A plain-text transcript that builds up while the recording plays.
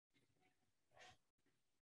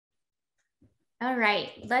All right,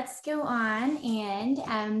 let's go on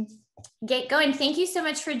and get going. Thank you so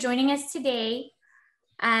much for joining us today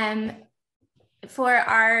for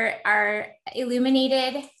our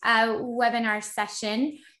illuminated webinar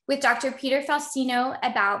session with Dr. Peter Faustino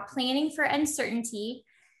about planning for uncertainty,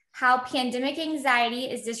 how pandemic anxiety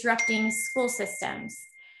is disrupting school systems.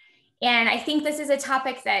 And I think this is a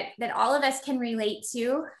topic that all of us can relate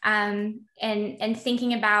to, and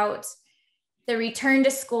thinking about the return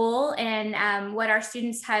to school and what our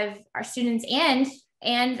students and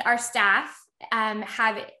our staff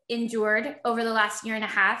have endured over the last year and a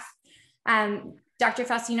half. Dr.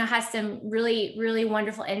 Faustino has some really, really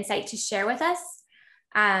wonderful insight to share with us.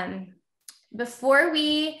 Before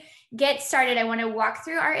we get started, I want to walk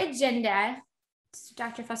through our agenda. So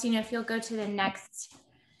Dr. Faustino, if you'll go to the next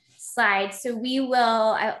slide. So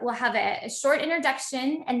we'll have a short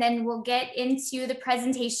introduction, and then we'll get into the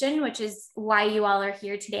presentation, which is why you all are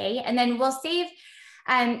here today. And then we'll save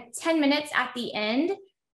 10 minutes at the end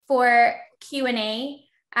for Q&A.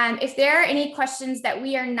 If there are any questions that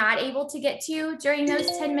we are not able to get to during those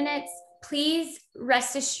 10 minutes, please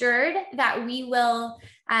rest assured that we will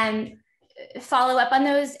follow up on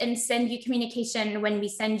those and send you communication when we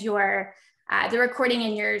send your the recording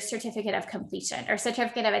and your certificate of completion or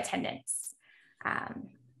certificate of attendance.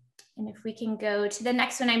 And if we can go to the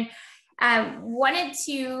next one, I wanted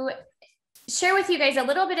to share with you guys a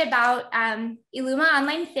little bit about eLuma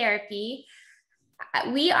online therapy.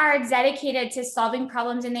 We are dedicated to solving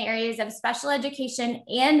problems in the areas of special education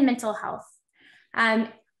and mental health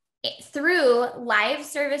through live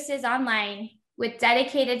services online with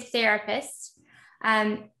dedicated therapists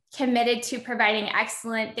committed to providing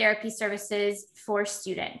excellent therapy services for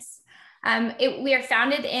students. We are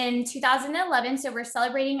founded in 2011, so we're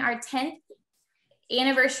celebrating our 10th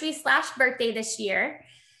anniversary / birthday this year.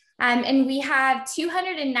 And we have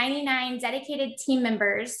 299 dedicated team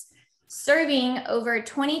members serving over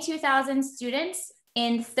 22,000 students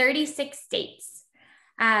in 36 states.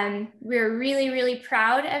 We're really, really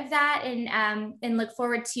proud of that and look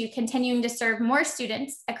forward to continuing to serve more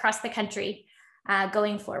students across the country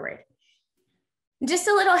going forward. Just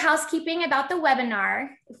a little housekeeping about the webinar.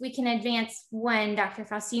 If we can advance one, Dr.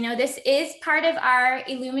 Faustino. This is part of our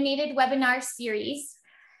illuminated webinar series.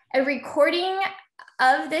 A recording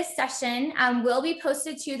of this session will be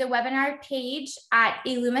posted to the webinar page at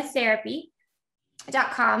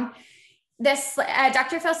elumatherapy.com.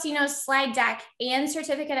 Dr. Faustino's slide deck and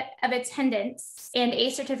certificate of attendance and a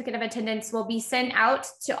certificate of attendance will be sent out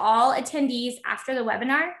to all attendees after the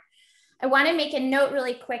webinar. I want to make a note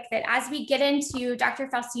really quick that as we get into Dr.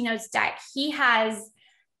 Faustino's deck, he has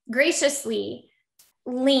graciously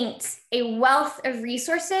linked a wealth of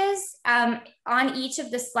resources on each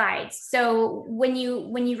of the slides. So when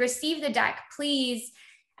you receive the deck, please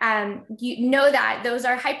you know that those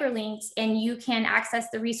are hyperlinked and you can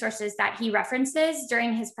access the resources that he references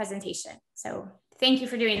during his presentation. So thank you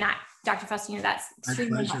for doing that, Dr. Faustino. That's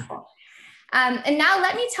extremely helpful. And now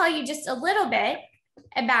let me tell you just a little bit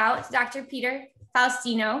about Dr. Peter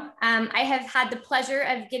Faustino. I have had the pleasure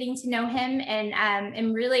of getting to know him and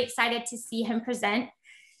am really excited to see him present.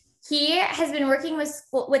 He has been working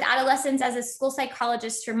with adolescents as a school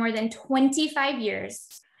psychologist for more than 25 years,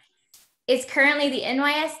 is currently the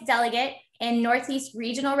NYS Delegate and Northeast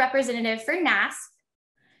Regional Representative for NASP.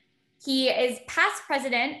 He is past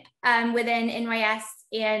president within NYS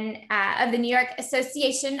and of the New York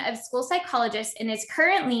Association of School Psychologists, and is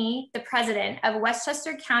currently the president of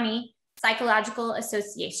Westchester County Psychological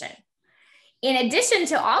Association. In addition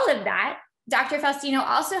to all of that, Dr. Faustino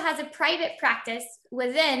also has a private practice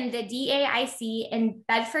within the DAIC in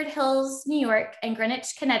Bedford Hills, New York, and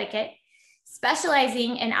Greenwich, Connecticut,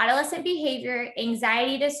 specializing in adolescent behavior,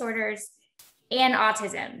 anxiety disorders, and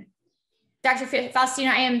autism. Dr. Faustino,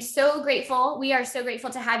 I am so grateful. We are so grateful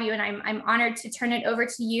to have you, and I'm honored to turn it over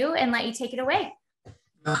to you and let you take it away.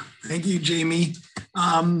 Thank you, Jamie.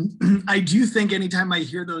 I do think anytime I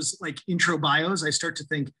hear those like intro bios, I start to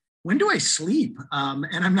think, when do I sleep?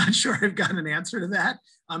 And I'm not sure I've got an answer to that.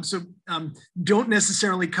 So don't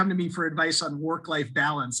necessarily come to me for advice on work-life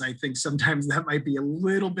balance. I think sometimes that might be a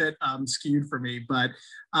little bit skewed for me, but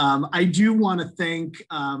I do want to thank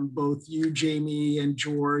both you, Jamie, and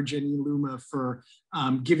George and eLuma for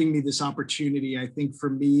giving me this opportunity. I think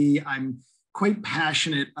for me, I'm quite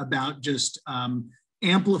passionate about just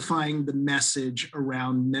amplifying the message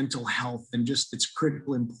around mental health and just its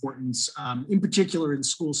critical importance, in particular in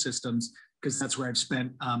school systems, because that's where I've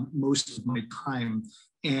spent most of my time.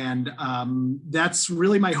 And that's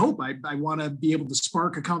really my hope. I want to be able to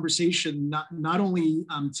spark a conversation, not only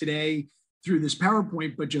today through this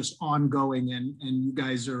PowerPoint, but just ongoing, and you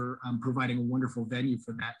guys are providing a wonderful venue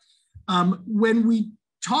for that. When we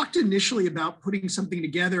talked initially about putting something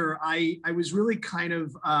together, I was really kind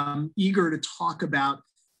of eager to talk about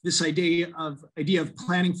this idea of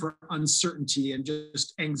planning for uncertainty and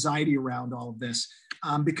just anxiety around all of this.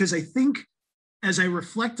 Because I think as I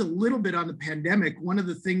reflect a little bit on the pandemic, one of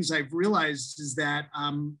the things I've realized is that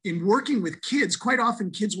in working with kids, quite often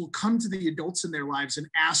kids will come to the adults in their lives and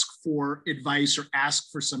ask for advice or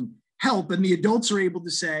ask for some help. And the adults are able to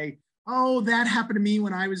say, oh, that happened to me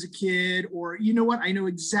when I was a kid, or you know what, I know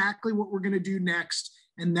exactly what we're going to do next.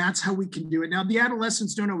 And that's how we can do it. Now, the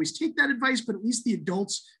adolescents don't always take that advice, but at least the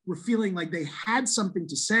adults were feeling like they had something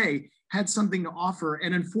to say, had something to offer.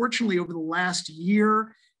 And unfortunately, over the last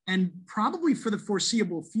year, and probably for the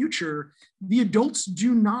foreseeable future, the adults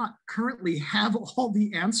do not currently have all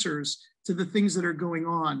the answers to the things that are going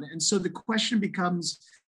on. And so the question becomes,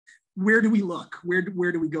 where do we look? Where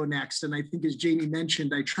do we go next? And I think, as Jamie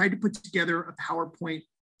mentioned, I tried to put together a PowerPoint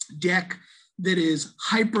deck that is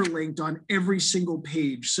hyperlinked on every single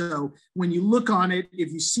page. So when you look on it,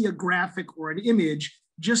 if you see a graphic or an image,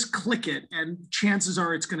 just click it, and chances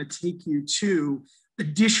are it's going to take you to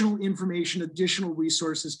additional information, additional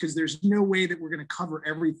resources, because there's no way that we're going to cover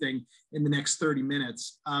everything in the next 30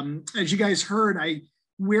 minutes. As you guys heard, I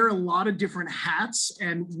wear a lot of different hats,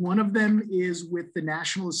 and one of them is with the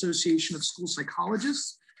National Association of School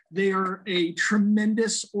Psychologists. They are a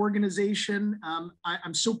tremendous organization.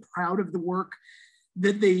 I'm so proud of the work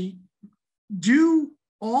that they do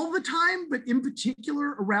all the time, but in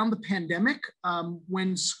particular around the pandemic,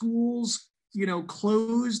 when schools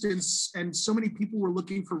closed and so many people were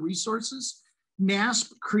looking for resources.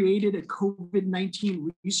 NASP created a COVID-19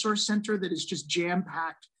 resource center that is just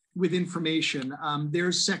jam-packed with information.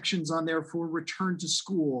 There's sections on there for return to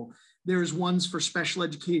school. There's ones for special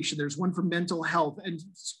education. There's one for mental health, and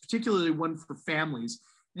particularly one for families.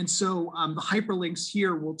 And so the hyperlinks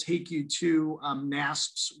here will take you to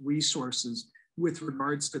NASP's resources with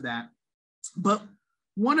regards to that. But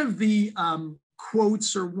one of the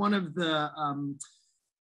quotes, or one of the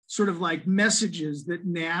sort of like messages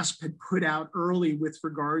that NASP had put out early with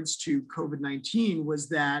regards to COVID-19 was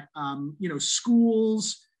that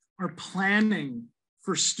schools are planning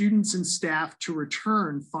for students and staff to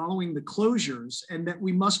return following the closures, and that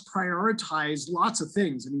we must prioritize lots of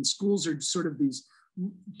things. I mean, schools are sort of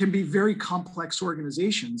can be very complex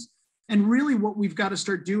organizations. And really what we've got to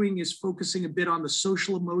start doing is focusing a bit on the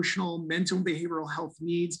social, emotional, mental, and behavioral health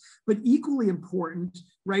needs, but equally important,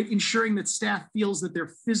 right, ensuring that staff feels that their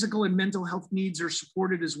physical and mental health needs are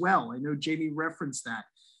supported as well. I know Jamie referenced that.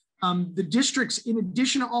 The districts, in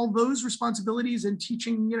addition to all those responsibilities and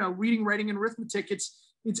teaching, reading, writing, and arithmetic,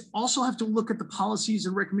 it's also have to look at the policies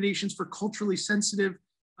and recommendations for culturally sensitive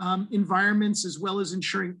environments, as well as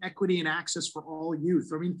ensuring equity and access for all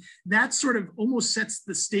youth. I mean, that sort of almost sets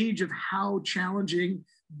the stage of how challenging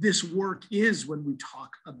this work is when we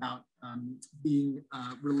talk about being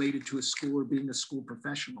related to a school or being a school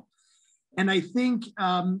professional. And I think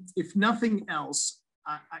if nothing else,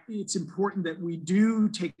 it's important that we do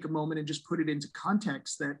take a moment and just put it into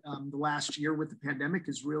context that the last year with the pandemic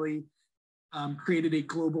has really created a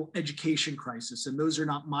global education crisis. And those are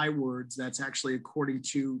not my words. That's actually according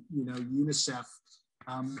to UNICEF,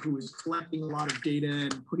 who is collecting a lot of data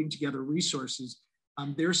and putting together resources.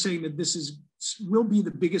 They're saying that this will be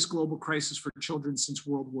the biggest global crisis for children since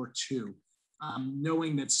World War II,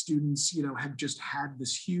 knowing that students have just had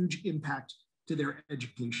this huge impact to their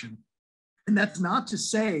education. And that's not to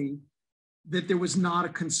say that there was not a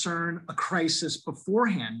concern, a crisis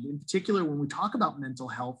beforehand. In particular, when we talk about mental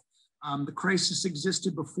health, the crisis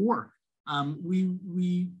existed before.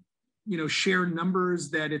 We share numbers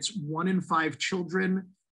that it's 1 in 5 children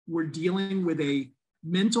were dealing with a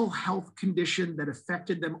mental health condition that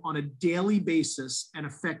affected them on a daily basis and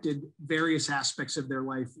affected various aspects of their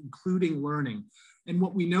life, including learning. And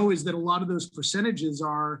what we know is that a lot of those percentages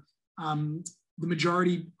are the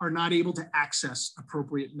majority are not able to access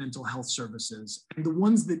appropriate mental health services. And the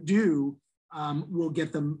ones that do will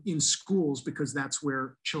get them in schools because that's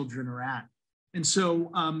where children are at. And so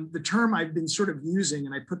the term I've been sort of using,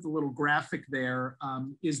 and I put the little graphic there,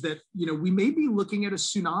 is that we may be looking at a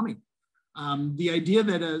tsunami. The idea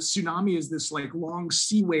that a tsunami is this like long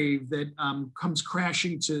sea wave that comes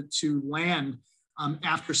crashing to land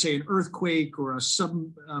after, say, an earthquake or a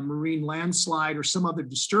submarine landslide or some other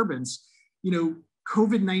disturbance.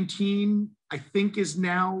 COVID-19, I think, is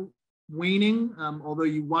now waning, although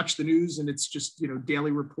you watch the news and it's just daily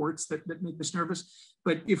reports that make us nervous.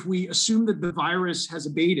 But if we assume that the virus has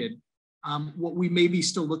abated, What we may be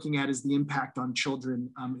still looking at is the impact on children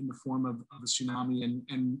in the form of a tsunami.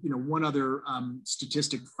 And one other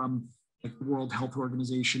statistic from the World Health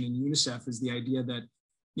Organization and UNICEF is the idea that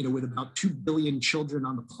with about 2 billion children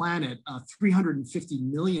on the planet, 350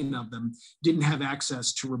 million of them didn't have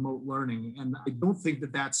access to remote learning. And I don't think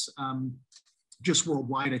that that's just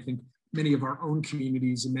worldwide. I think many of our own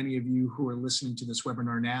communities and many of you who are listening to this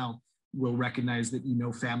webinar now will recognize that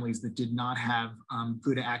families that did not have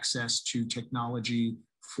good access to technology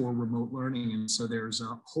for remote learning. And so there's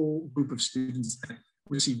a whole group of students that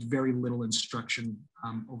received very little instruction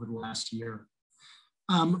over the last year.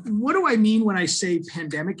 What do I mean when I say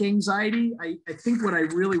pandemic anxiety? I think what I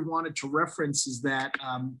really wanted to reference is that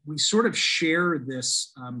we sort of share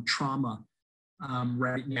this trauma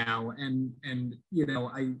right now. And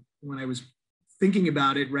when I was thinking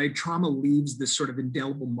about it, right, trauma leaves this sort of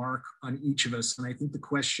indelible mark on each of us. And I think the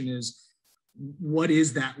question is, what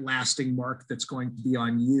is that lasting mark that's going to be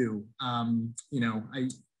on you? I'm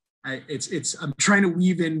trying to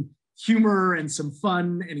weave in humor and some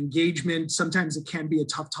fun and engagement. Sometimes it can be a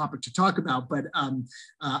tough topic to talk about, but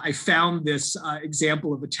I found this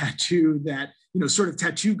example of a tattoo that, sort of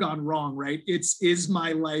tattoo gone wrong, right? Is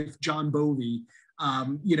my life John Bovey?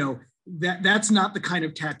 That's not the kind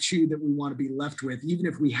of tattoo that we want to be left with, even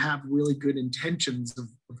if we have really good intentions of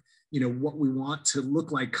what we want to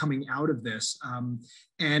look like coming out of this.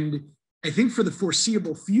 And I think for the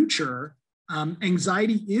foreseeable future,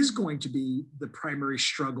 anxiety is going to be the primary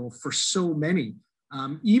struggle for so many,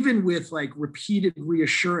 even with like repeated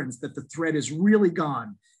reassurance that the threat is really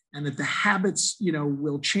gone and that the habits,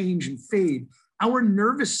 will change and fade. Our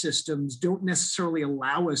nervous systems don't necessarily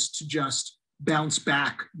allow us to just bounce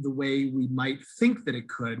back the way we might think that it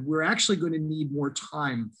could. We're actually going to need more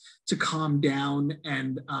time to calm down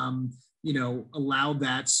and, allow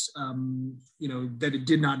that, that it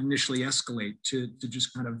did not initially escalate to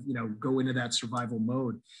just kind of, go into that survival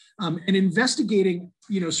mode. And investigating,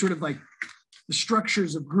 sort of like the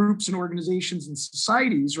structures of groups and organizations and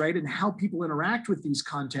societies, right, and how people interact with these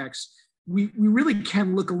contexts, we really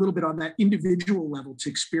can look a little bit on that individual level to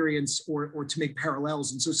experience or to make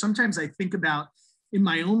parallels. And so sometimes I think about in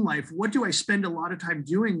my own life, what do I spend a lot of time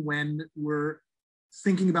doing when we're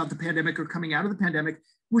thinking about the pandemic or coming out of the pandemic?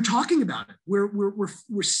 We're talking about it.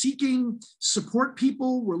 We're seeking support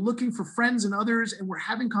people. We're looking for friends and others, and we're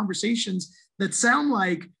having conversations that sound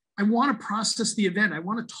like, I want to process the event. I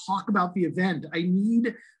want to talk about the event. I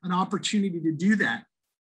need an opportunity to do that.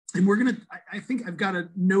 And I think I've got a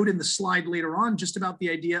note in the slide later on just about the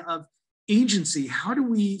idea of agency. How do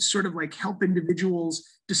we sort of like help individuals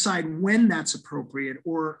decide when that's appropriate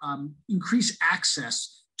or increase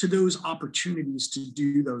access to those opportunities to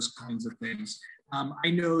do those kinds of things?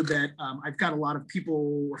 I know that I've got a lot of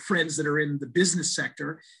people or friends that are in the business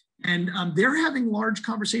sector, and they're having large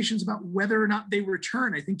conversations about whether or not they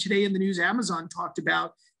return. I think today in the news, Amazon talked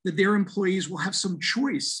about that their employees will have some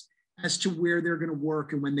choice as to where they're going to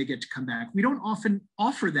work and when they get to come back. We don't often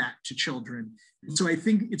offer that to children. And so I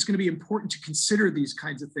think it's going to be important to consider these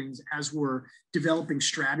kinds of things as we're developing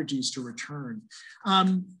strategies to return.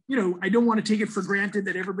 I don't want to take it for granted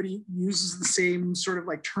that everybody uses the same sort of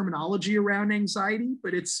like terminology around anxiety,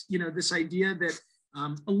 but it's, this idea that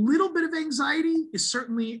a little bit of anxiety is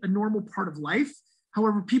certainly a normal part of life.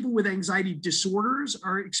 However, people with anxiety disorders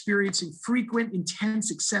are experiencing frequent, intense,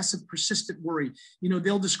 excessive, persistent worry.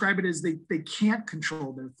 They'll describe it as they can't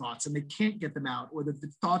control their thoughts and they can't get them out, or that the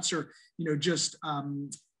thoughts are, just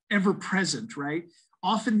ever present, right?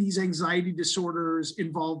 Often these anxiety disorders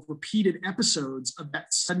involve repeated episodes of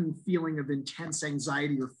that sudden feeling of intense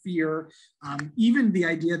anxiety or fear. Even the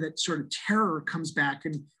idea that sort of terror comes back,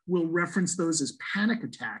 and we'll reference those as panic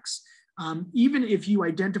attacks. Even if you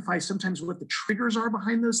identify sometimes what the triggers are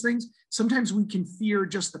behind those things, sometimes we can fear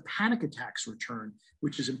just the panic attacks return,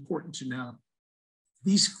 which is important to know.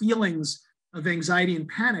 These feelings of anxiety and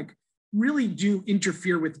panic really do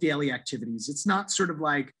interfere with daily activities. It's not sort of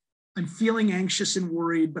like, I'm feeling anxious and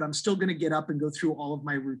worried, but I'm still going to get up and go through all of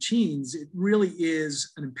my routines. It really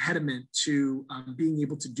is an impediment to being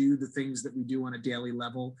able to do the things that we do on a daily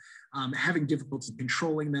level, having difficulty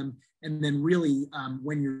controlling them, and then really,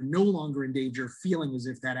 when you're no longer in danger, feeling as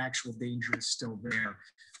if that actual danger is still there.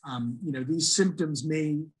 These symptoms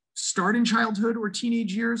may start in childhood or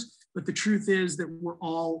teenage years, but the truth is that we're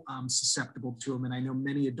all susceptible to them. And I know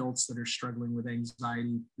many adults that are struggling with anxiety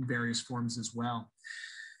in various forms as well.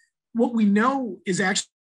 What we know is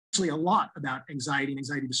actually a lot about anxiety and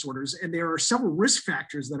anxiety disorders, and there are several risk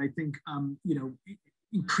factors that I think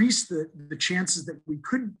increase the chances that we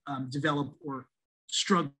could develop or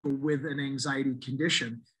struggle with an anxiety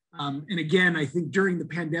condition. And again, I think during the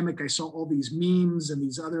pandemic, I saw all these memes and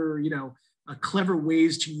these other, clever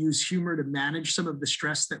ways to use humor to manage some of the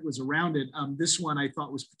stress that was around it. This one I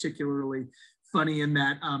thought was particularly funny in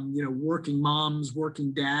that, working moms,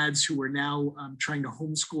 working dads who are now trying to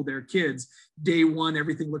homeschool their kids. Day one,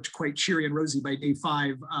 everything looked quite cheery and rosy. By day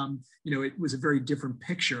five, it was a very different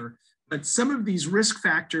picture. But some of these risk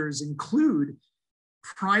factors include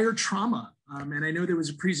prior trauma. And I know there was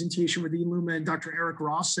a presentation with eLuma and Dr. Eric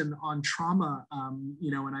Rawson on trauma,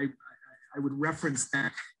 and I would reference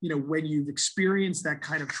that, when you've experienced that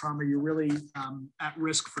kind of trauma, you're really at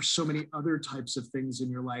risk for so many other types of things in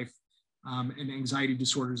your life. And anxiety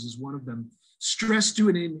disorders is one of them. Stress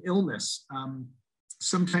due to an illness.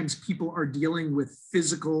 Sometimes people are dealing with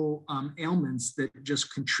physical ailments that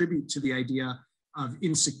just contribute to the idea of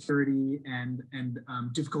insecurity and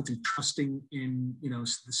difficulty trusting in the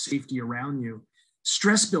safety around you.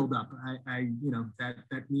 Stress buildup.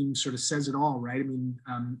 That meme sort of says it all, right? I mean,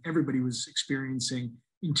 everybody was experiencing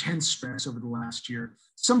intense stress over the last year.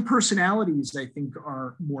 Some personalities, I think,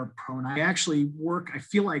 are more prone. I actually I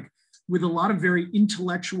feel like, with a lot of very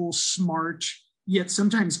intellectual, smart, yet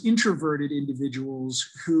sometimes introverted individuals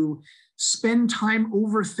who spend time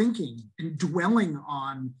overthinking and dwelling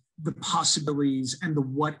on the possibilities and the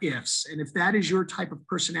what ifs. And if that is your type of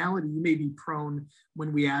personality, you may be prone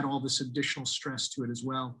when we add all this additional stress to it as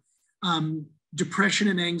well. Depression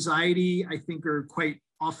and anxiety, I think, are quite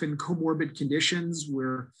often comorbid conditions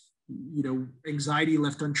where anxiety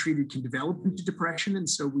left untreated can develop into depression. And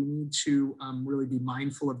so we need to really be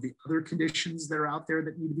mindful of the other conditions that are out there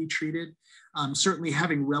that need to be treated. Certainly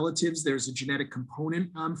having relatives, there's a genetic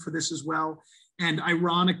component for this as well. And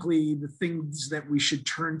ironically, the things that we should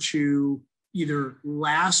turn to either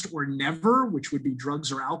last or never, which would be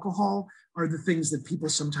drugs or alcohol, are the things that people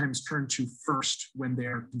sometimes turn to first when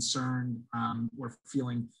they're concerned or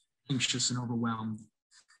feeling anxious and overwhelmed.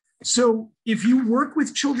 So if you work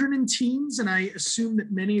with children and teens, and I assume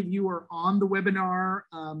that many of you are on the webinar,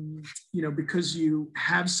 because you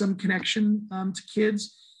have some connection to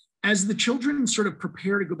kids, as the children sort of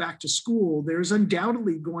prepare to go back to school, there's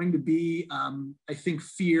undoubtedly going to be, I think,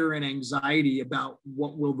 fear and anxiety about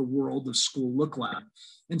what will the world of school look like.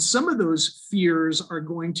 And some of those fears are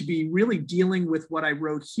going to be really dealing with what I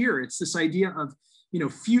wrote here. It's this idea of,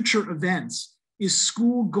 future events. Is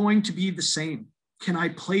school going to be the same? Can I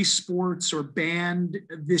play sports or band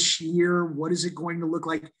this year? What is it going to look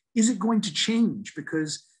like? Is it going to change?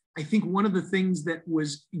 Because I think one of the things that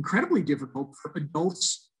was incredibly difficult for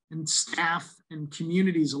adults and staff and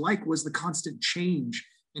communities alike was the constant change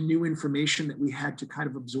and new information that we had to kind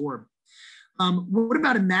of absorb. What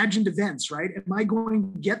about imagined events, right? Am I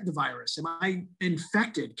going to get the virus? Am I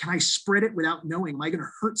infected? Can I spread it without knowing? Am I going to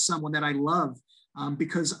hurt someone that I love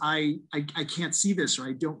because I can't see this, or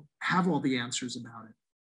I don't have all the answers about it?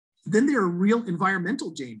 Then there are real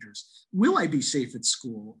environmental dangers. Will I be safe at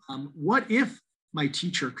school? What if my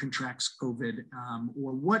teacher contracts COVID?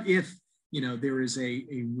 Or what if there is a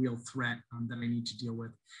real threat that I need to deal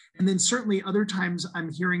with? And then certainly other times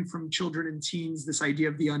I'm hearing from children and teens this idea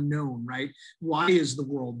of the unknown, right? Why is the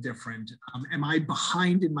world different? Am I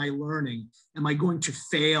behind in my learning? Am I going to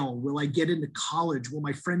fail? Will I get into college? Will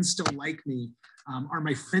my friends still like me? Are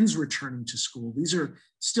my friends returning to school? These are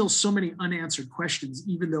still so many unanswered questions,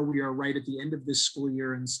 even though we are right at the end of this school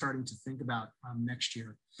year and starting to think about next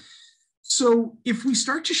year. So if we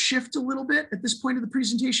start to shift a little bit at this point of the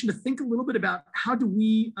presentation to think a little bit about how do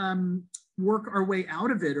we work our way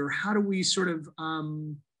out of it, or how do we sort of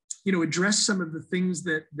address some of the things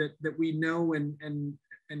that we know and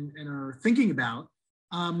are thinking about.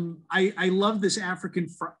 I love this African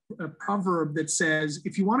proverb that says,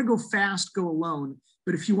 if you want to go fast, go alone,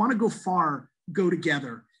 but if you want to go far, go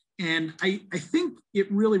together. And I think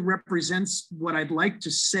it really represents what I'd like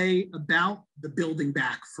to say about the building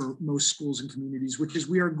back for most schools and communities, which is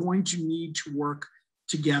we are going to need to work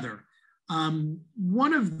together.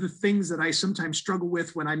 One of the things that I sometimes struggle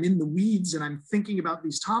with when I'm in the weeds and I'm thinking about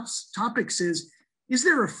these topics is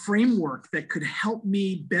there a framework that could help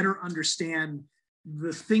me better understand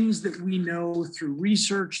the things that we know through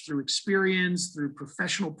research, through experience, through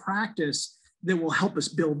professional practice that will help us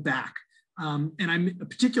build back? And I'm a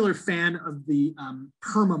particular fan of the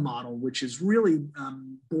PERMA model, which is really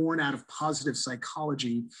born out of positive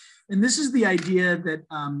psychology. And this is the idea that,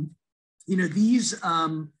 these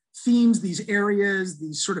themes, these areas,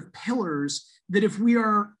 these sort of pillars, that if we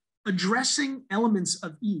are addressing elements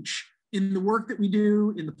of each in the work that we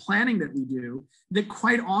do, in the planning that we do, that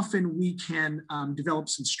quite often we can develop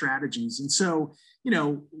some strategies. And so,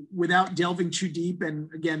 without delving too deep, and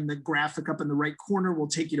again, the graphic up in the right corner will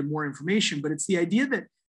take you to more information, but it's the idea that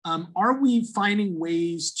are we finding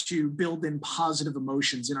ways to build in positive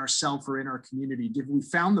emotions in ourselves or in our community? Have we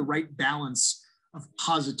found the right balance of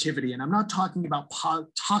positivity? And I'm not talking about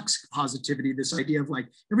toxic positivity, this idea of like,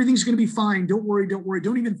 everything's going to be fine. Don't worry,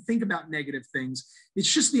 don't even think about negative things.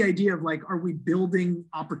 It's just the idea of like, are we building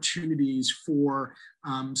opportunities for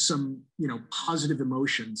some, positive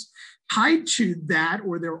emotions? Tied to that,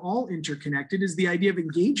 or they're all interconnected, is the idea of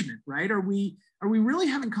engagement, right? Are we really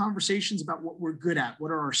having conversations about what we're good at?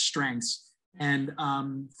 What are our strengths? And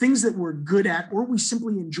things that we're good at or we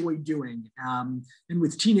simply enjoy doing. And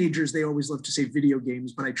with teenagers, they always love to say video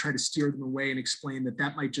games, but I try to steer them away and explain that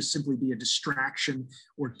that might just simply be a distraction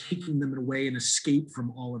or taking them away and escape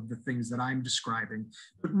from all of the things that I'm describing.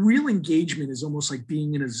 But real engagement is almost like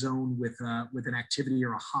being in a zone with an activity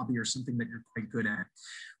or a hobby or something that you're quite good at.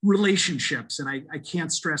 Relationships, and I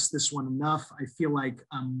can't stress this one enough. I feel like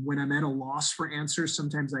when I'm at a loss for answers,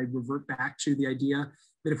 sometimes I revert back to the idea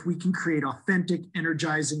that if we can create authentic,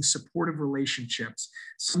 energizing, supportive relationships,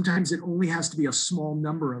 sometimes it only has to be a small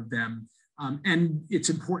number of them. And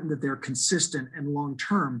it's important that they're consistent and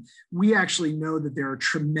long-term. We actually know that there are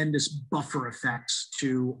tremendous buffer effects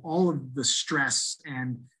to all of the stress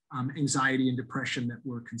and anxiety and depression that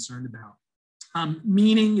we're concerned about.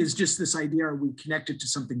 Meaning is just this idea, are we connected to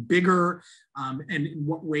something bigger? And in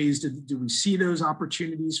what ways do we see those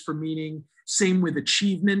opportunities for meaning? Same with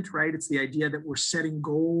achievement, right? It's the idea that we're setting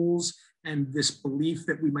goals and this belief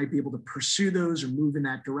that we might be able to pursue those or move in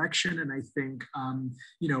that direction. And I think,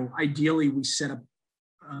 ideally we set up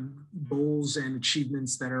goals and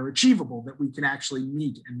achievements that are achievable, that we can actually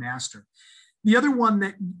meet and master. The other one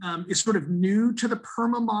that is sort of new to the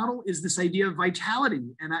PERMA model is this idea of vitality.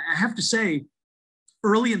 And I have to say,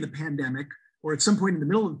 early in the pandemic, or at some point in the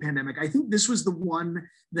middle of the pandemic, I think this was the one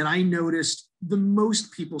that I noticed the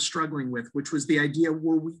most people struggling with, which was the idea,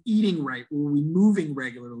 were we eating right? Were we moving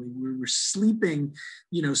regularly? We were sleeping,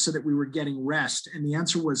 so that we were getting rest. And the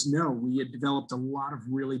answer was no. We had developed a lot of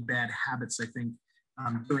really bad habits, I think,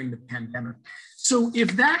 during the pandemic. So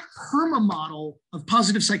if that PERMA model of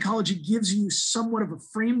positive psychology gives you somewhat of a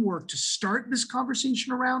framework to start this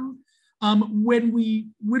conversation around, when we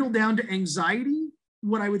whittle down to anxiety,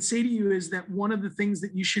 what I would say to you is that one of the things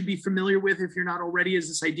that you should be familiar with, if you're not already, is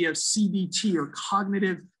this idea of CBT, or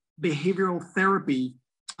cognitive behavioral therapy,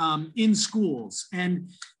 in schools. And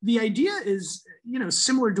the idea is,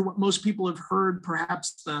 similar to what most people have heard,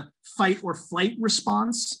 perhaps the fight or flight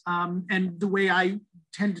response. And the way I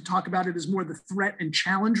tend to talk about it is more the threat and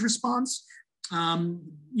challenge response,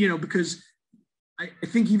 because I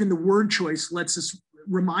think even the word choice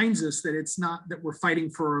reminds us that it's not that we're fighting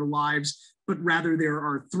for our lives, but rather there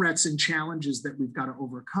are threats and challenges that we've got to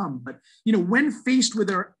overcome. But, when faced with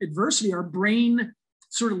our adversity, our brain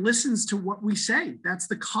sort of listens to what we say. That's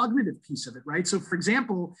the cognitive piece of it, right? So for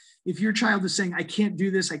example, if your child is saying, I can't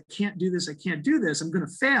do this, I can't do this, I can't do this, I'm going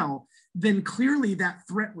to fail, then clearly that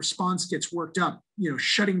threat response gets worked up,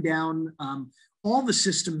 shutting down all the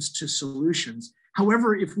systems to solutions.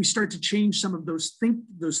 However, if we start to change some of those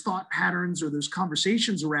thought patterns or those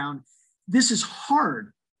conversations around, this is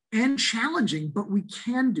hard and challenging, but we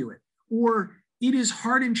can do it. Or it is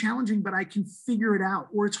hard and challenging, but I can figure it out.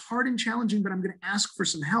 Or it's hard and challenging, but I'm going to ask for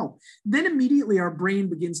some help. Then immediately our brain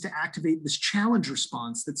begins to activate this challenge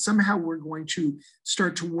response that somehow we're going to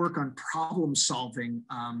start to work on problem solving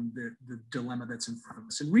the dilemma that's in front of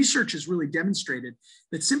us. And research has really demonstrated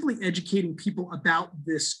that simply educating people about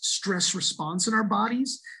this stress response in our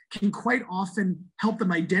bodies can quite often help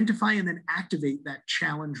them identify and then activate that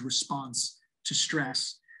challenge response to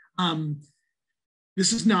stress.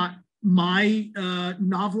 This is not my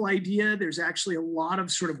novel idea. There's actually a lot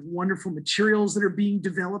of sort of wonderful materials that are being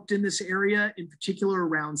developed in this area, in particular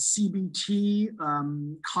around CBT,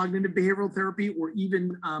 cognitive behavioral therapy, or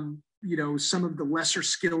even some of the lesser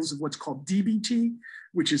skills of what's called DBT,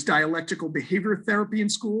 which is dialectical behavior therapy in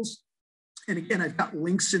schools. And again, I've got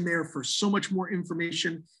links in there for so much more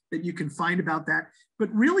information that you can find about that.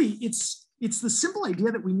 But really, it's the simple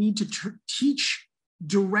idea that we need to teach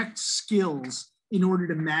direct skills in order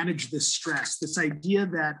to manage this stress. This idea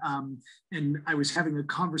that, and I was having a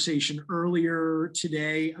conversation earlier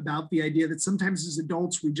today about the idea that sometimes as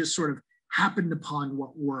adults, we just sort of happened upon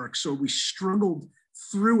what works, or we struggled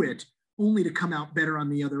through it only to come out better on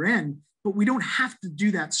the other end. But we don't have to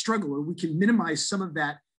do that struggle, or we can minimize some of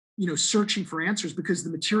that, searching for answers, because the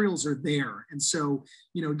materials are there. And so,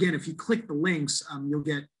 again, if you click the links, you'll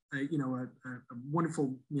get a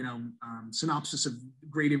wonderful, synopsis of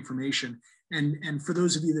great information. And for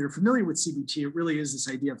those of you that are familiar with CBT, it really is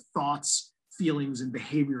this idea of thoughts, feelings, and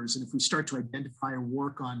behaviors. And if we start to identify or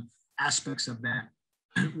work on aspects of that,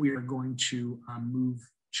 we are going to move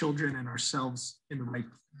children and ourselves in the right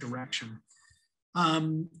direction.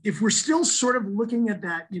 If we're still sort of looking at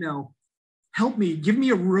that, give me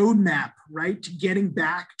a roadmap, right, to getting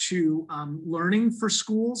back to learning for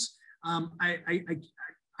schools.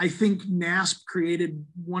 I think NASP created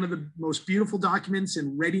one of the most beautiful documents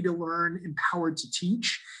in Ready to Learn, Empowered to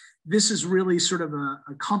Teach. This is really sort of a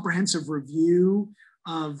comprehensive review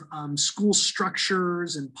of school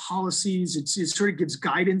structures and policies. It sort of gives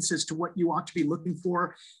guidance as to what you ought to be looking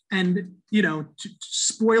for. And,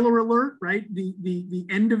 spoiler alert, right? The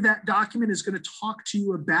end of that document is going to talk to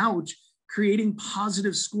you about creating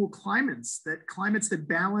positive school climates that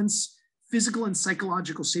balance physical and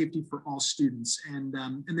psychological safety for all students. And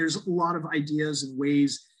there's a lot of ideas and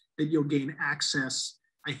ways that you'll gain access,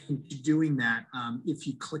 I think, to doing that if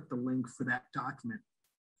you click the link for that document.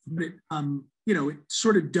 But it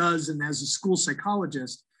sort of does, and as a school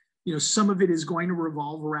psychologist, some of it is going to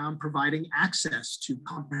revolve around providing access to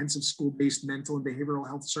comprehensive school-based mental and behavioral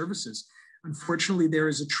health services. Unfortunately, there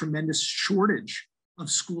is a tremendous shortage of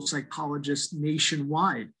school psychologists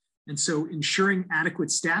nationwide. And so ensuring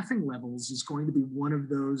adequate staffing levels is going to be one of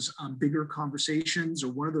those bigger conversations,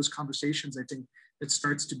 or one of those conversations, I think, that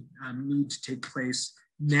starts to need to take place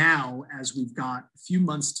now as we've got a few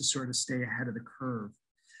months to sort of stay ahead of the curve.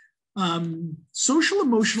 Social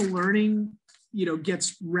emotional learning,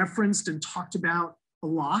 gets referenced and talked about a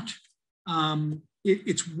lot.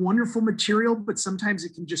 It's wonderful material, but sometimes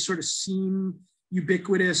it can just sort of seem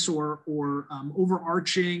ubiquitous or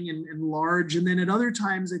overarching and large. And then at other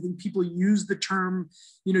times, I think people use the term,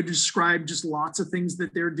 to describe just lots of things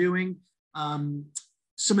that they're doing.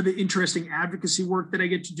 Some of the interesting advocacy work that I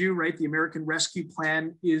get to do, right? The American Rescue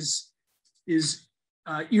Plan is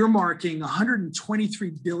earmarking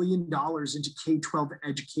 $123 billion into K-12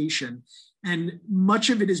 education. And much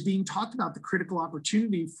of it is being talked about the critical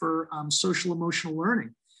opportunity for social emotional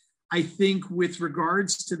learning. I think with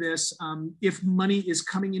regards to this, if money is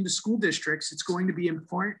coming into school districts, it's going to be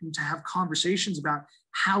important to have conversations about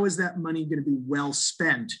how is that money going to be well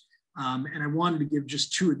spent. And I wanted to give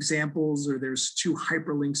just two examples, or there's two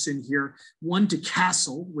hyperlinks in here. One to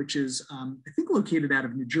CASEL, which is, I think, located out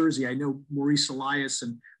of New Jersey. I know Maurice Elias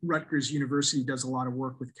and Rutgers University does a lot of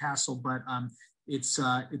work with CASEL, but it's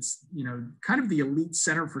kind of the elite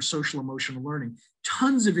center for social emotional learning.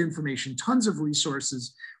 Tons of information, tons of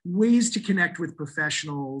resources, ways to connect with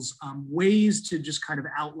professionals, ways to just kind of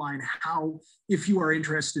outline how, if you are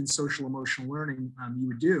interested in social emotional learning, you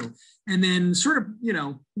would do. And then sort of,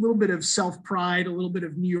 a little bit of self-pride, a little bit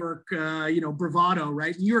of New York, bravado,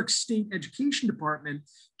 right? New York State Education Department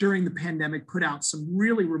during the pandemic put out some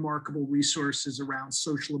really remarkable resources around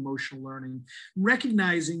social emotional learning,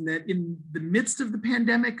 recognizing that in the midst of the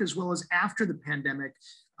pandemic, as well as after the pandemic,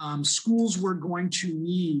 schools were going to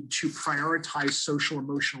need to prioritize social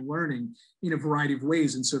emotional learning in a variety of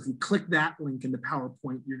ways. And so if you click that link in the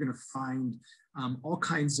PowerPoint, you're going to find all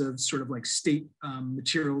kinds of sort of like state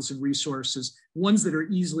materials and resources, ones that are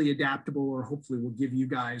easily adaptable, or hopefully will give you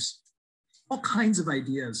guys all kinds of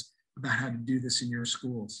ideas about how to do this in your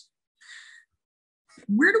schools.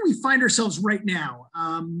 Where do we find ourselves right now?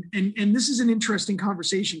 And this is an interesting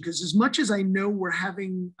conversation, because as much as I know we're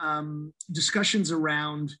having discussions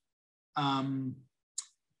around,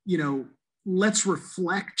 let's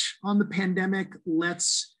reflect on the pandemic,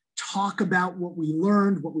 let's talk about what we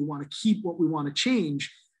learned, what we want to keep, what we want to change,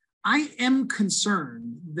 I am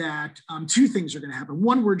concerned that two things are going to happen.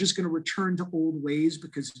 One, we're just going to return to old ways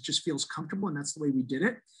because it just feels comfortable and that's the way we did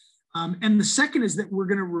it. And the second is that we're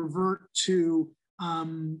going to revert to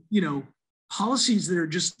policies that are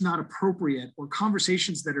just not appropriate, or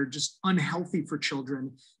conversations that are just unhealthy for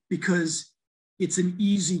children because it's an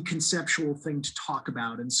easy conceptual thing to talk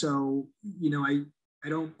about. And so, I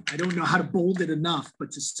don't know how to bold it enough,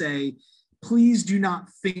 but to say, please do not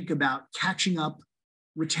think about catching up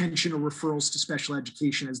retention or referrals to special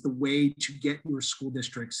education as the way to get your school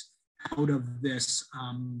districts out of this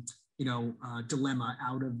dilemma,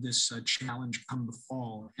 out of this challenge come the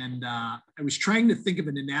fall. And I was trying to think of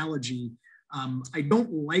an analogy. I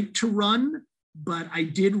don't like to run, but I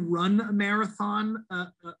did run a marathon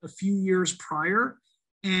a few years prior.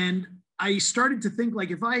 And I started to think,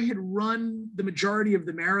 like, if I had run the majority of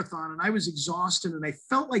the marathon and I was exhausted and I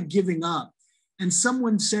felt like giving up, and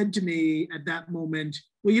someone said to me at that moment,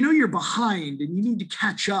 well, you're behind and you need to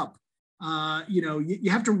catch up.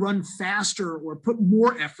 You have to run faster or put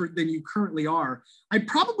more effort than you currently are. I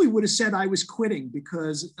probably would have said I was quitting,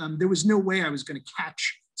 because there was no way I was going to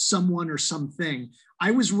catch someone or something.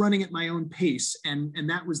 I was running at my own pace, and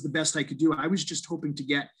that was the best I could do. I was just hoping to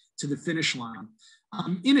get to the finish line.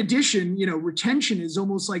 In addition, retention is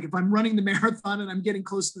almost like if I'm running the marathon and I'm getting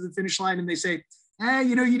close to the finish line and they say, hey,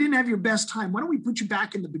 you didn't have your best time. Why don't we put you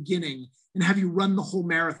back in the beginning and have you run the whole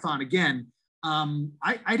marathon again?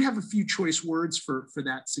 I'd have a few choice words for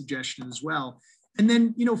that suggestion as well. And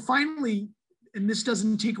then, finally, and this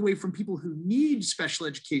doesn't take away from people who need special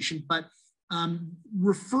education, but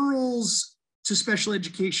referrals to special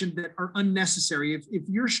education that are unnecessary. If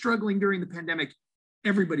you're struggling during the pandemic,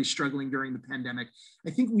 everybody's struggling during the pandemic.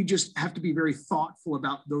 I think we just have to be very thoughtful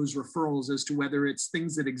about those referrals as to whether it's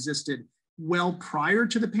things that existed well prior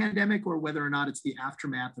to the pandemic or whether or not it's the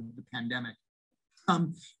aftermath of the pandemic.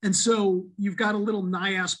 And so you've got a little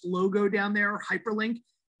NYSP logo down there, hyperlink.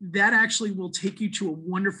 That actually will take you to a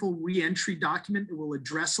wonderful re-entry document that will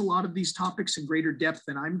address a lot of these topics in greater depth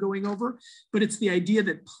than I'm going over. But it's the idea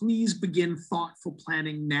that please begin thoughtful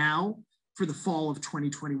planning now for the fall of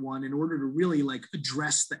 2021 in order to really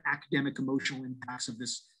address the academic emotional impacts of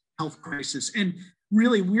this health crisis. And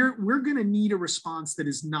really, we're going to need a response that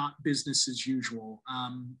is not business as usual.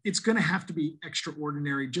 It's going to have to be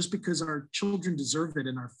extraordinary just because our children deserve it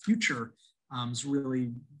and our future is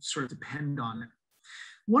really sort of depend on it.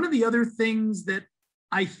 One of the other things that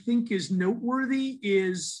I think is noteworthy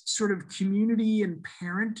is sort of community and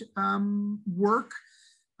parent work.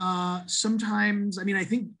 Sometimes, I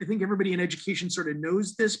think everybody in education sort of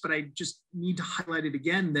knows this, but I just need to highlight it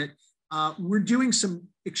again that we're doing some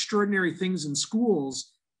extraordinary things in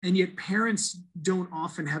schools, and yet parents don't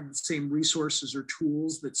often have the same resources or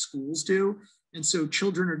tools that schools do. And so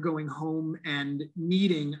children are going home and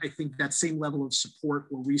needing, I think, that same level of support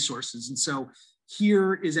or resources. And so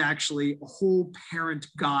here is actually a whole parent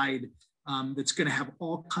guide that's going to have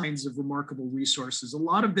all kinds of remarkable resources. A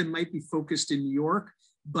lot of them might be focused in New York,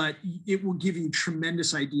 but it will give you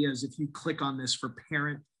tremendous ideas if you click on this for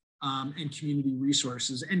parent and community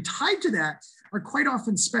resources. And tied to that are quite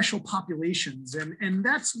often special populations. And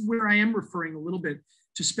that's where I am referring a little bit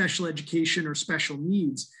to special education or special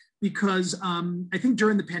needs, because I think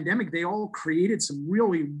during the pandemic, they all created some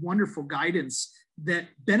really wonderful guidance that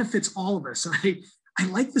benefits all of us. And I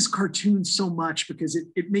like this cartoon so much because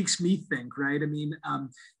it makes me think, right?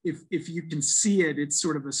 If you can see it, it's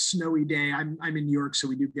sort of a snowy day. I'm in New York, so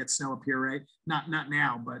we do get snow up here, right? Not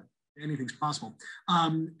now, but anything's possible.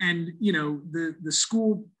 And the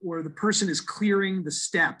school or the person is clearing the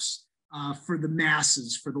steps for the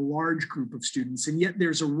masses, for the large group of students. And yet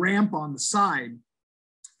there's a ramp on the side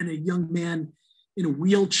and a young man in a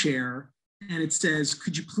wheelchair, and it says,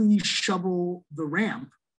 could you please shovel the ramp?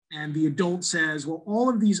 And the adult says, well, all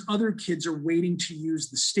of these other kids are waiting to use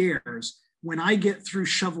the stairs. When I get through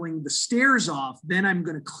shoveling the stairs off, then I'm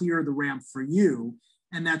going to clear the ramp for you.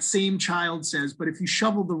 And that same child says, but if you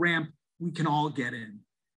shovel the ramp, we can all get in.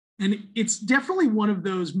 And it's definitely one of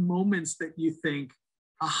those moments that you think,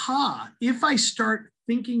 aha, if I start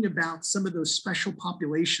thinking about some of those special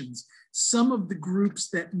populations, some of the groups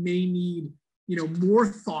that may need more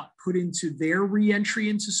thought put into their reentry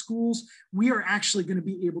into schools, we are actually going to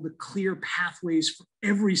be able to clear pathways for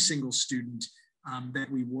every single student that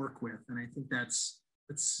we work with. And I think that's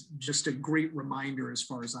just a great reminder as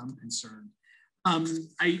far as I'm concerned.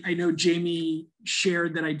 I know Jamie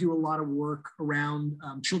shared that I do a lot of work around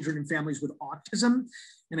children and families with autism.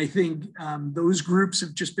 And I think those groups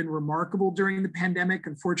have just been remarkable during the pandemic.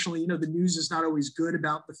 Unfortunately, the news is not always good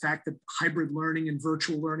about the fact that hybrid learning and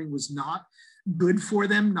virtual learning was not good for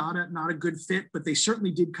them, not a good fit, but they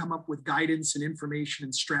certainly did come up with guidance and information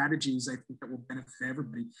and strategies, I think, that will benefit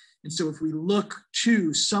everybody. And so if we look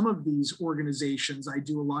to some of these organizations, I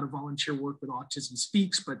do a lot of volunteer work with Autism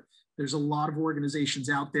Speaks, but there's a lot of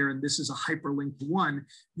organizations out there, and this is a hyperlinked one.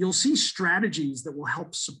 You'll see strategies that will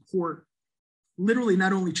help support literally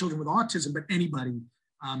not only children with autism, but anybody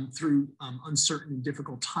through uncertain and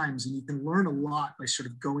difficult times. And you can learn a lot by sort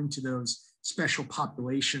of going to those special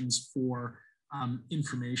populations for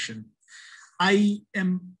information. I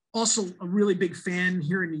am also a really big fan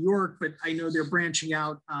here in New York, but I know they're branching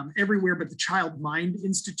out everywhere, but the Child Mind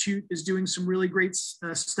Institute is doing some really great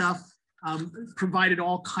stuff, provided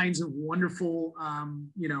all kinds of wonderful,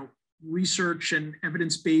 research and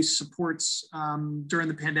evidence-based supports during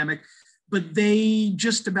the pandemic. But they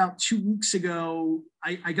just about 2 weeks ago,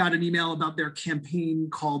 I got an email about their campaign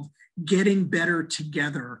called Getting Better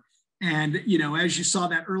Together. And, as you saw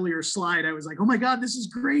that earlier slide, I was like, oh my God, this is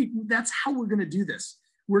great. That's how we're going to do this.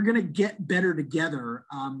 We're going to get better together.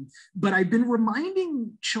 But I've been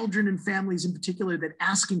reminding children and families in particular that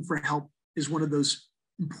asking for help is one of those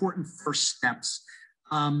important first steps.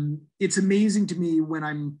 It's amazing to me when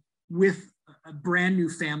I'm with a brand new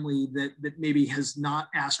family that maybe has not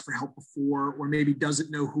asked for help before, or maybe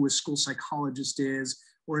doesn't know who a school psychologist is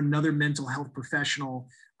or another mental health professional.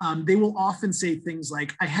 They will often say things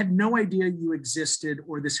like, I had no idea you existed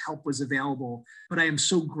or this help was available, but I am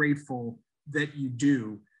so grateful that you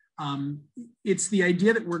do. It's the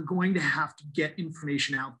idea that we're going to have to get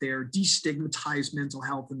information out there, destigmatize mental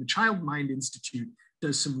health, and the Child Mind Institute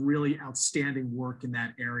does some really outstanding work in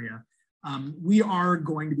that area. We are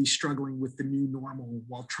going to be struggling with the new normal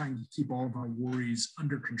while trying to keep all of our worries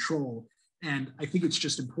under control. And I think it's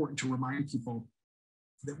just important to remind people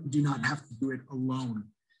that we do not have to do it alone,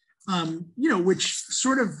 which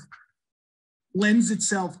sort of lends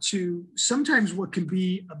itself to sometimes what can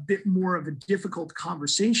be a bit more of a difficult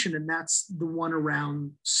conversation, and that's the one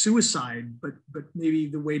around suicide, but maybe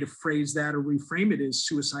the way to phrase that or reframe it is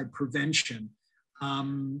suicide prevention.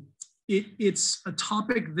 It's a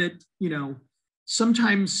topic that,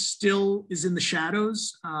 sometimes still is in the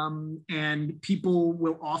shadows, and people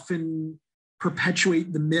will often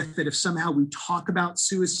perpetuate the myth that if somehow we talk about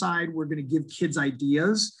suicide, we're going to give kids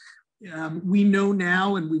ideas. We know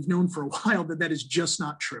now, and we've known for a while, that is just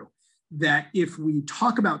not true. That if we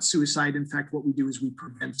talk about suicide, in fact, what we do is we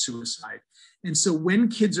prevent suicide. And so when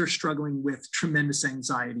kids are struggling with tremendous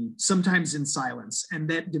anxiety, sometimes in silence, and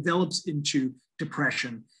that develops into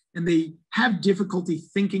depression, and they have difficulty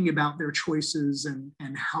thinking about their choices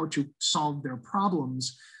and how to solve their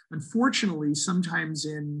problems, unfortunately, sometimes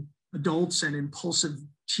in adults and impulsive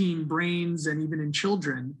teen brains, and even in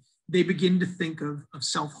children, they begin to think of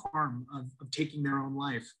self-harm, of taking their own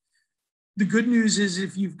life. The good news is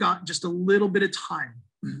if you've got just a little bit of time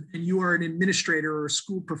and you are an administrator or a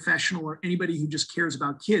school professional or anybody who just cares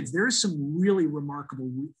about kids, there is some really remarkable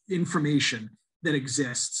information that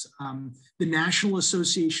exists. The National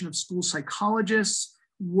Association of School Psychologists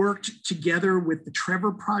worked together with the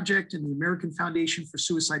Trevor Project and the American Foundation for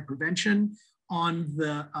Suicide Prevention on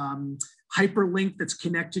the hyperlink that's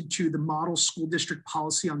connected to the model school district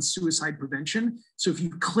policy on suicide prevention. So if you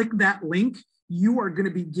click that link, you are going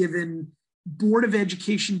to be given Board of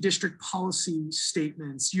Education district policy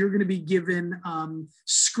statements. You're going to be given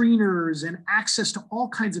screeners and access to all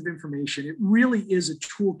kinds of information. It really is a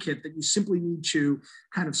toolkit that you simply need to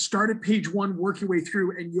kind of start at page one, work your way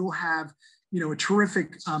through, and you'll have a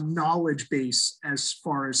terrific knowledge base as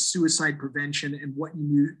far as suicide prevention and what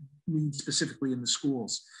you need specifically in the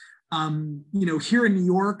schools. Here in New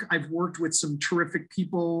York, I've worked with some terrific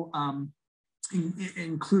people,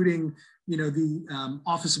 including the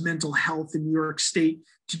Office of Mental Health in New York State,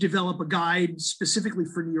 to develop a guide specifically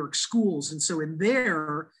for New York schools. And so in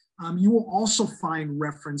there, you will also find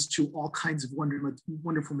reference to all kinds of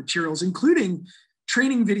wonderful materials, including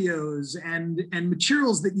training videos and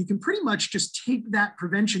materials that you can pretty much just take that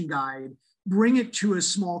prevention guide, bring it to a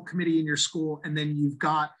small committee in your school, and then you've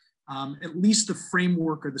got at least the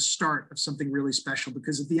framework or the start of something really special.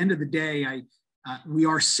 Because at the end of the day, we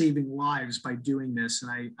are saving lives by doing this,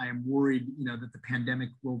 and I am worried, that the pandemic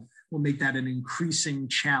will make that an increasing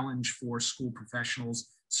challenge for school professionals,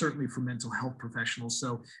 certainly for mental health professionals.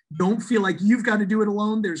 So don't feel like you've got to do it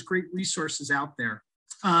alone. There's great resources out there.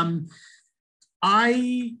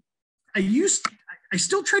 I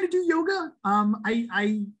still try to do yoga.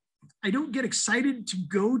 I don't get excited to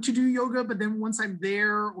go to do yoga, but then once I'm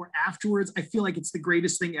there or afterwards, I feel like it's the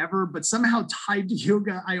greatest thing ever. But somehow tied to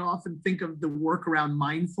yoga, I often think of the work around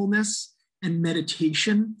mindfulness and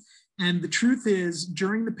meditation. And the truth is,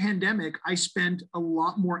 during the pandemic, I spent a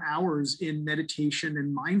lot more hours in meditation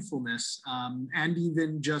and mindfulness, and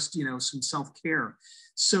even just, some self-care.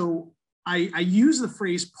 So I use the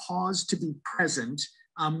phrase pause to be present,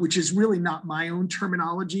 which is really not my own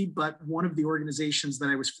terminology, but one of the organizations that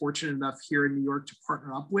I was fortunate enough here in New York to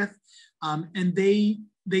partner up with. And they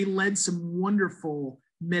led some wonderful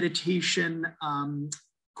meditation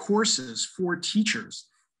courses for teachers.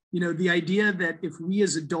 The idea that if we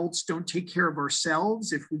as adults don't take care of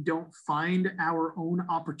ourselves, if we don't find our own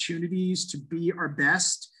opportunities to be our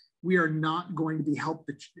best, we are not going to be help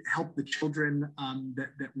the children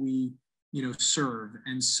that we serve.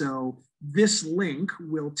 And so this link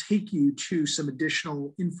will take you to some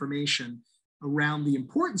additional information around the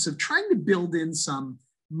importance of trying to build in some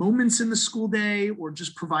moments in the school day, or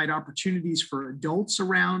just provide opportunities for adults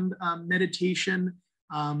around meditation.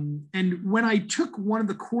 And when I took one of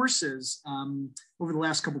the courses over the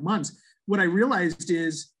last couple of months, what I realized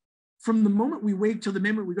is from the moment we wake till the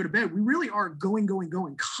moment we go to bed, we really are going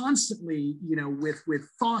constantly, with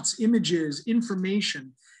thoughts, images,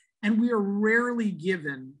 information. And we are rarely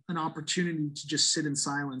given an opportunity to just sit in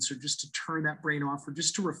silence or just to turn that brain off or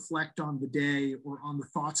just to reflect on the day or on the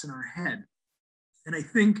thoughts in our head. And I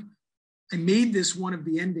think I made this one of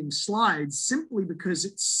the ending slides simply because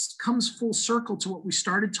it comes full circle to what we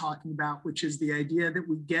started talking about, which is the idea that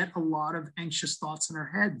we get a lot of anxious thoughts in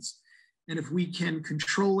our heads. And if we can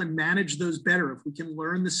control and manage those better, if we can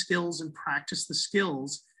learn the skills and practice the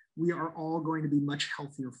skills, we are all going to be much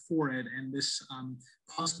healthier for it. And this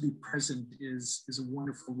pause to be present is a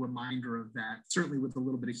wonderful reminder of that, certainly with a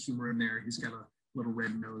little bit of humor in there. He's got a little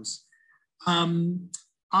red nose.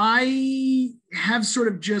 I have sort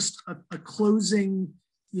of just a closing,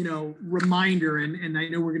 reminder, and I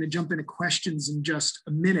know we're going to jump into questions in just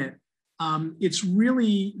a minute. It's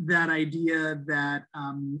really that idea that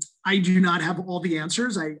I do not have all the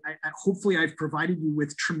answers. Hopefully I've provided you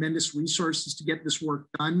with tremendous resources to get this work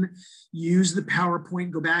done. Use the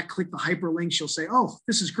PowerPoint, go back, click the hyperlinks. You'll say, oh,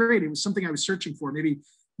 this is great. It was something I was searching for. Maybe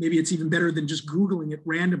it's even better than just Googling it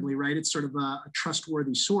randomly, right? It's sort of a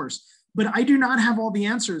trustworthy source. But I do not have all the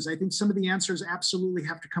answers. I think some of the answers absolutely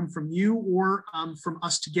have to come from you or from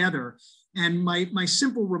us together. And my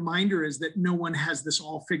simple reminder is that no one has this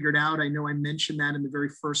all figured out. I know I mentioned that in the very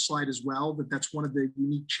first slide as well, that that's one of the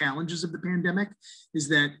unique challenges of the pandemic, is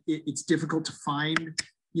that it's difficult to find,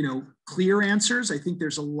 clear answers. I think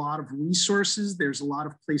there's a lot of resources. There's a lot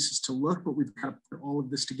of places to look, but we've got to put all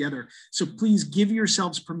of this together. So please give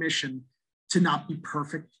yourselves permission to not be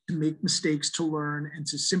perfect, to make mistakes, to learn, and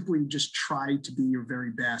to simply just try to be your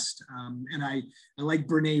very best. And I like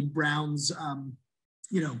Brene Brown's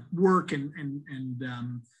work and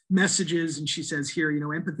messages. And she says here,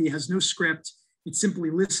 empathy has no script. It's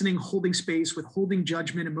simply listening, holding space, withholding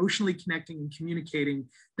judgment, emotionally connecting and communicating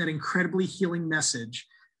that incredibly healing message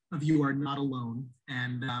of you are not alone.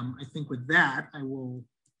 And I think with that, I will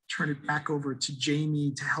turn it back over to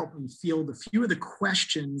Jamie to help me field a few of the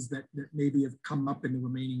questions that maybe have come up in the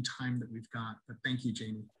remaining time that we've got. But thank you,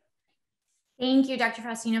 Jamie. Thank you, Dr.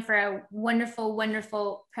 Faustino, for a wonderful,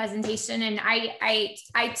 wonderful presentation. And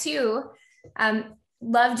I too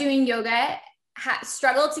love doing yoga,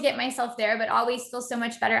 struggle to get myself there, but always feel so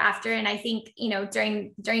much better after. And I think,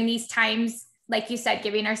 during these times, like you said,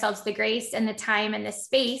 giving ourselves the grace and the time and the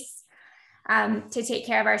space to take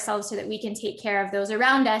care of ourselves so that we can take care of those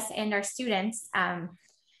around us and our students.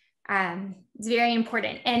 It's very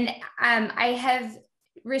important. And I have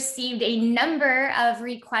received a number of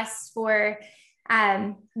requests for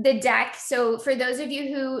the deck. So for those of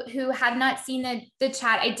you who have not seen the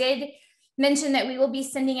chat, I did mention that we will be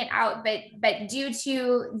sending it out, but due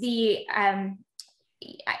to the,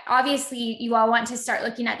 obviously you all want to start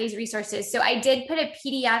looking at these resources. So I did put a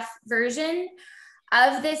PDF version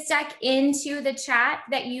of this deck into the chat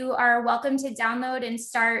that you are welcome to download and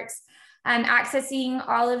start accessing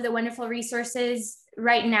all of the wonderful resources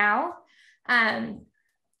right now.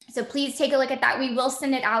 So please take a look at that. We will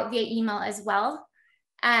send it out via email as well.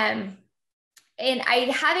 And I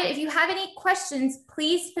have it, if you have any questions,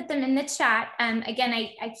 please put them in the chat. Again,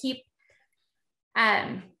 I keep,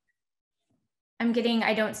 I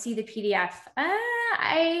don't see the PDF.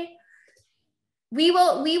 We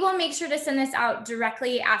will make sure to send this out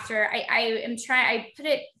directly after. I put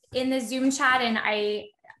it in the Zoom chat, and I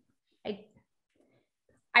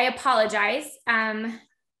apologize.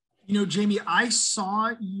 Jamie, I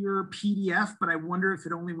saw your PDF, but I wonder if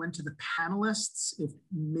it only went to the panelists. If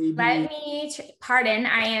maybe. Let me pardon.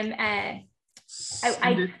 I am. I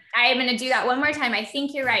am going to do that one more time. I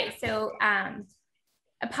think you're right. So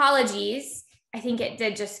apologies. I think it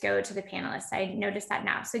did just go to the panelists. I noticed that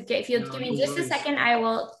now. So if you'll give me just a second, I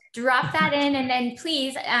will drop that in. And then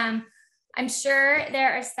please, I'm sure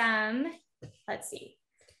there are some, let's see.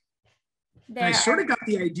 I sort of got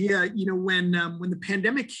the idea, when the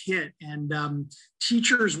pandemic hit and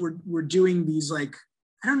teachers were doing these, like,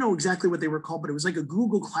 I don't know exactly what they were called, but it was like a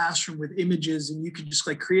Google Classroom with images, and you could just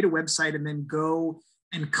like create a website and then go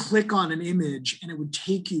and click on an image and it would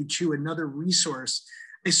take you to another resource.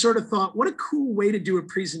 I sort of thought, what a cool way to do a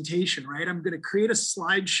presentation, right? I'm going to create a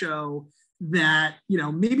slideshow that,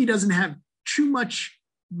 maybe doesn't have too much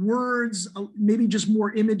words, maybe just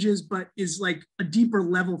more images, but is like a deeper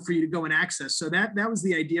level for you to go and access. So that was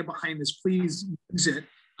the idea behind this. Please use it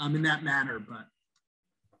in that manner. But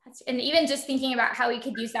and even just thinking about how we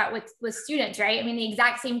could use that with students, right? I mean, the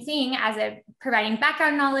exact same thing as providing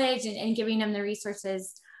background knowledge and giving them the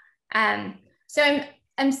resources. So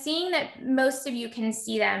I'm seeing that most of you can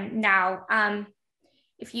see them now.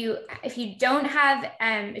 If you don't have,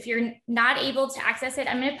 if you're not able to access it,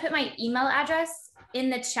 I'm going to put my email address in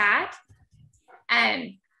the chat.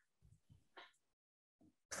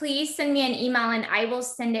 please send me an email and I will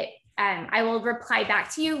send it. I will reply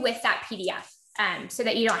back to you with that PDF so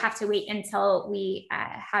that you don't have to wait until we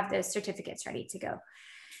have those certificates ready to go.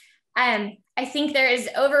 I think there is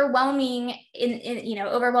overwhelming,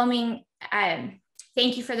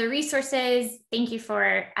 thank you for the resources. Thank you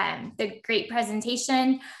for the great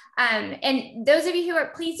presentation. And those of you who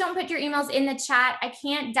are, please don't put your emails in the chat. I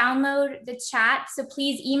can't download the chat, so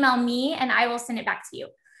please email me and I will send it back to you.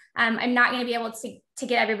 I'm not going to be able to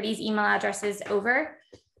get everybody's email addresses over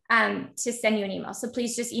to send you an email. So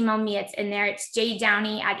please just email me. It's in there. It's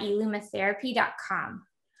jdowney@elumatherapy.com.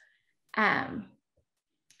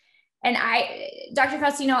 And Dr.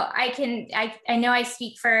 Faustino, I know I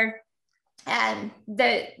speak for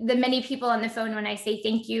the many people on the phone when I say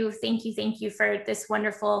thank you for this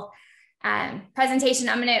wonderful presentation.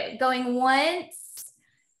 I'm going once,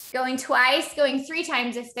 going twice, going 3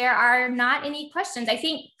 times if there are not any questions. I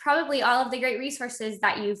think probably all of the great resources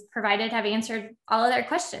that you've provided have answered all of their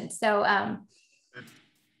questions. So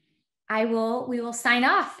we will sign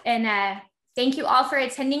off, and thank you all for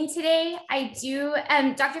attending today. I do,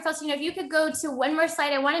 Dr. Faustino, if you could go to one more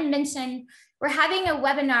slide, I want to mention we're having a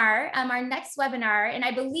webinar, our next webinar, and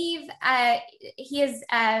I believe he is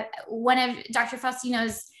one of Dr.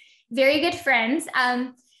 Faustino's very good friends.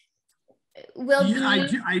 I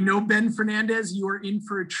know Ben Fernandez. You are in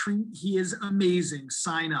for a treat. He is amazing.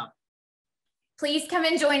 Sign up. Please come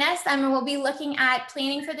and join us. We'll be looking at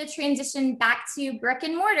planning for the transition back to brick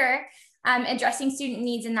and mortar, addressing student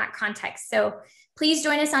needs in that context. So please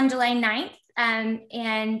join us on July 9th.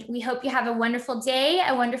 And we hope you have a wonderful day,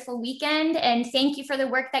 a wonderful weekend, and thank you for the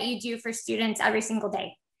work that you do for students every single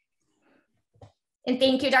day. And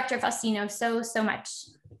thank you, Dr. Faustino, so much.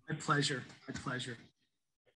 My pleasure. My pleasure.